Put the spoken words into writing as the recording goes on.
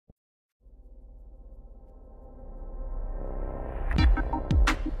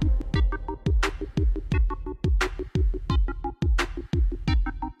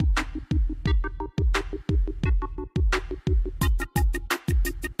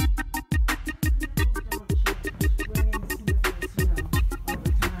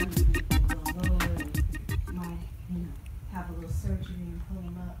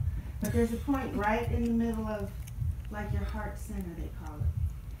But there's a point right in the middle of, like your heart center, they call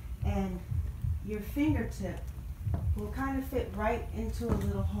it. And your fingertip will kind of fit right into a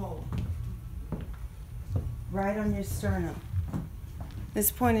little hole, right on your sternum.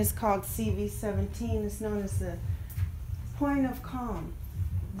 This point is called CV17. It's known as the point of calm,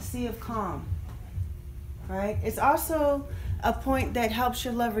 the sea of calm, right? It's also a point that helps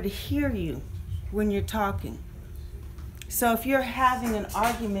your lover to hear you when you're talking. So if you're having an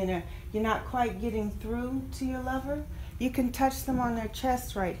argument or you're not quite getting through to your lover, you can touch them on their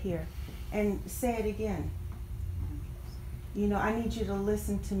chest right here and say it again. You know, I need you to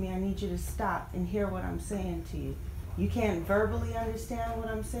listen to me. I need you to stop and hear what I'm saying to you. You can't verbally understand what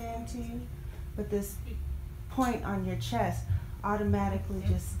I'm saying to you, but this point on your chest automatically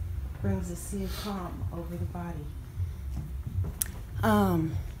just brings a sea of calm over the body.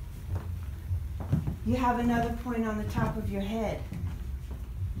 You have another point on the top of your head.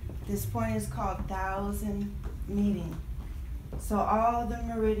 This point is called 1,000 meeting. So all the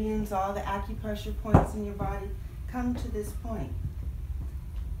meridians, all the acupressure points in your body come to this point.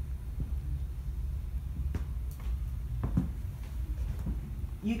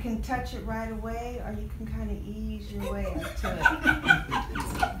 You can touch it right away, or you can kind of ease your way up to it.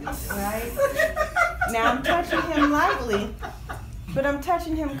 Right? Now I'm touching him lightly, but I'm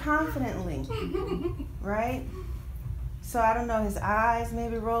touching him confidently. Right? So I don't know, his eyes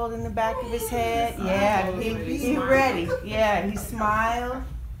maybe rolled in the back of his head. Yeah, he ready. Yeah, he smiled.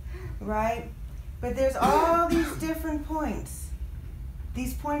 Right? But there's all these different points.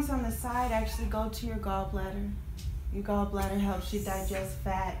 These points on the side actually go to your gallbladder. Your gallbladder helps you digest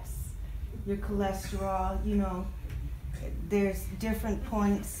fats, your cholesterol, you know, there's different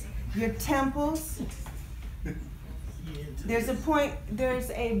points. Your temples, there's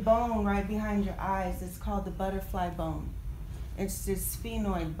a bone right behind your eyes. It's called the butterfly bone. It's this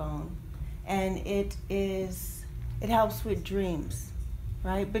sphenoid bone, and it helps with dreams,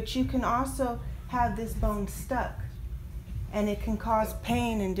 right? But you can also have this bone stuck, and it can cause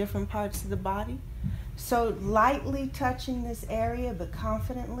pain in different parts of the body. So lightly touching this area, but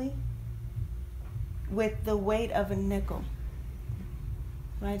confidently, with the weight of a nickel,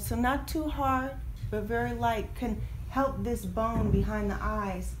 right? So not too hard, but very light, can help this bone behind the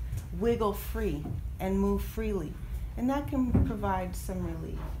eyes wiggle free and move freely. And that can provide some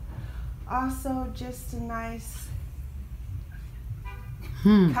relief. Also, just a nice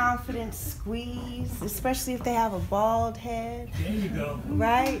confident squeeze, especially if they have a bald head. There you go.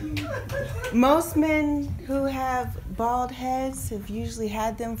 Right? Most men who have bald heads have usually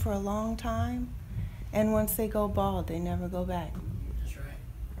had them for a long time, and once they go bald, they never go back. That's right.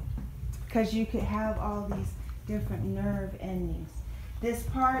 Because you could have all these different nerve endings. This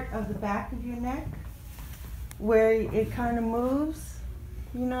part of the back of your neck, where it kind of moves,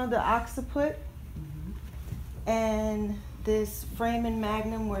 you know, the occiput, and this foramen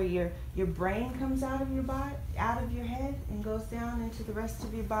magnum, where your brain comes out of your body, out of your head, and goes down into the rest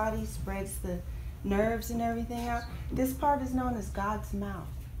of your body, spreads the nerves and everything out. This part is known as God's mouth.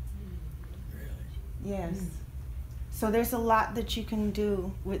 Really? Yes. So there's a lot that you can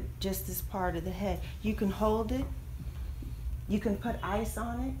do with just this part of the head. You can hold it. You can put ice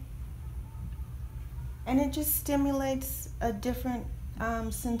on it. And it just stimulates a different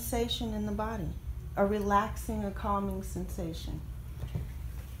sensation in the body. A relaxing or calming sensation.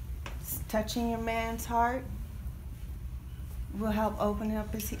 Touching your man's heart will help open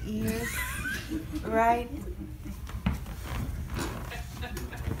up his ears, right?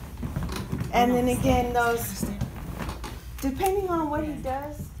 And then again, those, depending on what he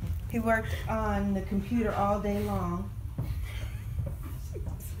does, he worked on the computer all day long.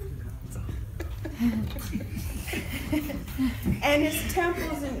 And his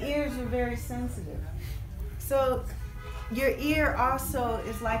temples and ears are very sensitive. So your ear also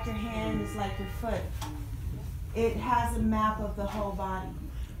is like your hand, is like your foot. It has a map of the whole body.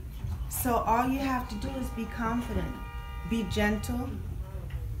 So all you have to do is be confident, be gentle,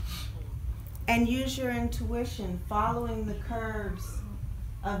 and use your intuition, following the curves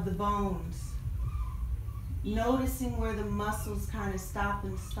of the bones, noticing where the muscles kind of stop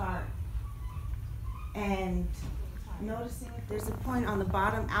and start, and noticing if there's a point on the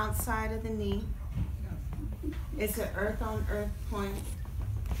bottom outside of the knee. It's an earth-on-earth point.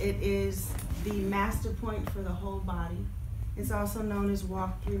 It is the master point for the whole body. It's also known as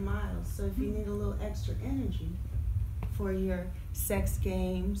walk 3 miles. So if you need a little extra energy for your sex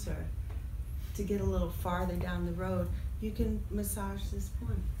games or to get a little farther down the road, you can massage this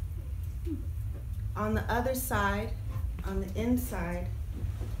point. On the other side, on the inside,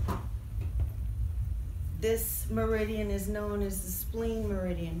 This meridian is known as the spleen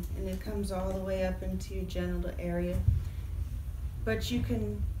meridian, and it comes all the way up into your genital area. But you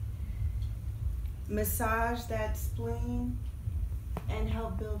can massage that spleen and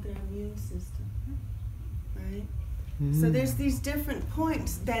help build their immune system, right? So there's these different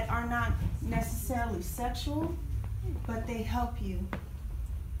points that are not necessarily sexual, but they help you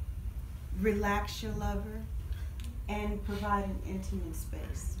relax your lover and provide an intimate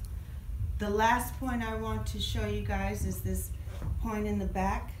space. The last point I want to show you guys is this point in the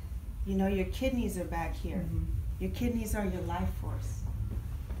back. You know, your kidneys are back here. Your kidneys are your life force.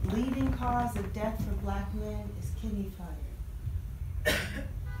 Leading cause of death for black men is kidney failure.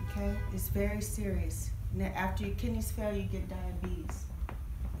 Okay? It's very serious. After your kidneys fail, you get diabetes.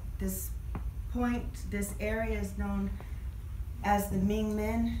 This point, this area is known as the Ming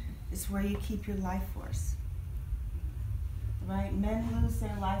Men. It's where you keep your life force. Right? Men lose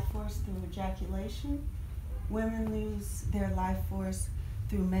their life force through ejaculation. Women lose their life force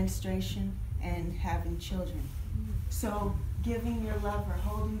through menstruation and having children. So giving your lover,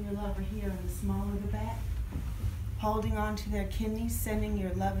 holding your lover here in the small of the back, holding on to their kidneys, sending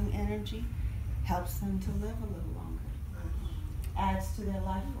your loving energy, helps them to live a little longer. Adds to their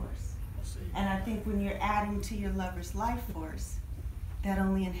life force. And I think when you're adding to your lover's life force, that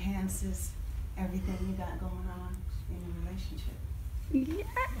only enhances everything you got going on in a relationship.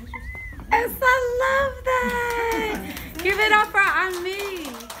 Yes, I love that. Give it up for Ami.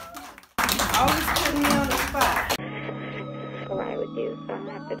 Always putting me on the spot. Collide with you, so I'm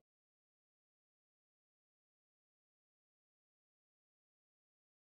happy.